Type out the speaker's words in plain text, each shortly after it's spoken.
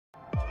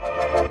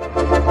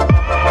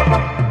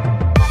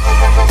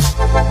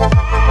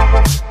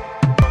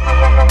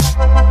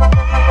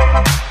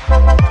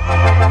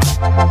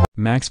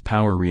Max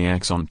Power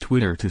reacts on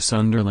Twitter to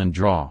Sunderland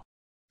draw.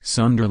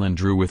 Sunderland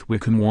drew with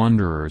Wycombe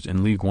Wanderers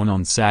in League One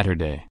on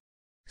Saturday.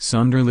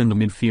 Sunderland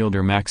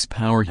midfielder Max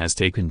Power has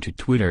taken to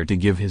Twitter to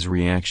give his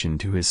reaction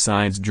to his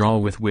side's draw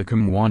with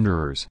Wycombe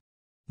Wanderers.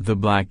 The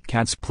Black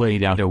Cats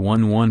played out a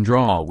 1-1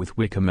 draw with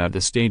Wycombe at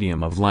the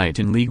Stadium of Light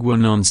in League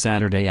One on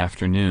Saturday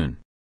afternoon.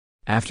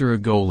 After a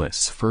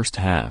goalless first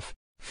half,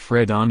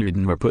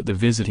 Onyedinma put the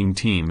visiting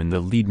team in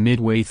the lead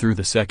midway through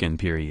the second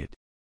period.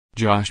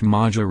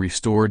 Maja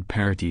restored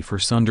parity for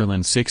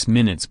Sunderland 6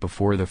 minutes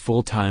before the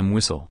full-time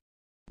whistle.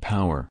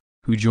 Power,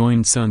 who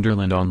joined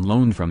Sunderland on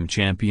loan from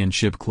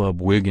Championship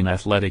club Wigan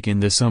Athletic in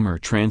the summer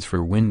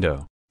transfer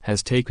window,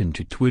 has taken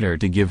to Twitter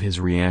to give his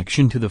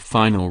reaction to the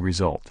final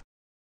result.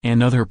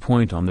 Another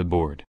point on the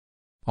board.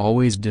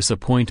 Always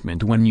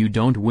disappointment when you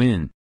don't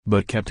win,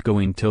 but kept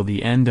going till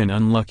the end and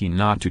unlucky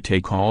not to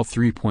take all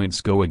 3 points.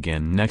 Go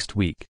again next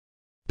week.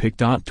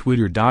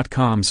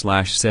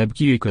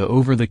 pic.twitter.com/sebkieka.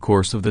 Over the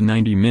course of the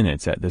 90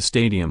 minutes at the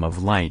Stadium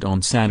of Light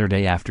on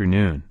Saturday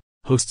afternoon,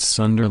 hosts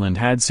Sunderland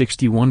had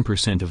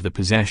 61% of the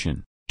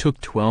possession,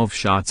 took 12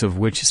 shots of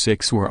which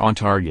 6 were on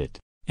target,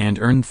 and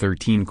earned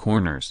 13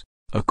 corners,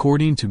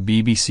 according to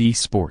BBC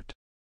Sport.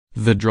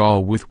 The draw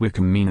with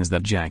Wycombe means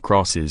that Jack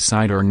Ross's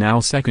side are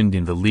now second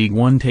in the League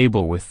One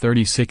table with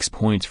 36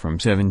 points from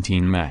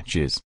 17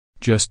 matches,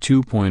 just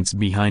 2 points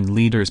behind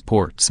leaders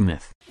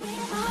Portsmouth.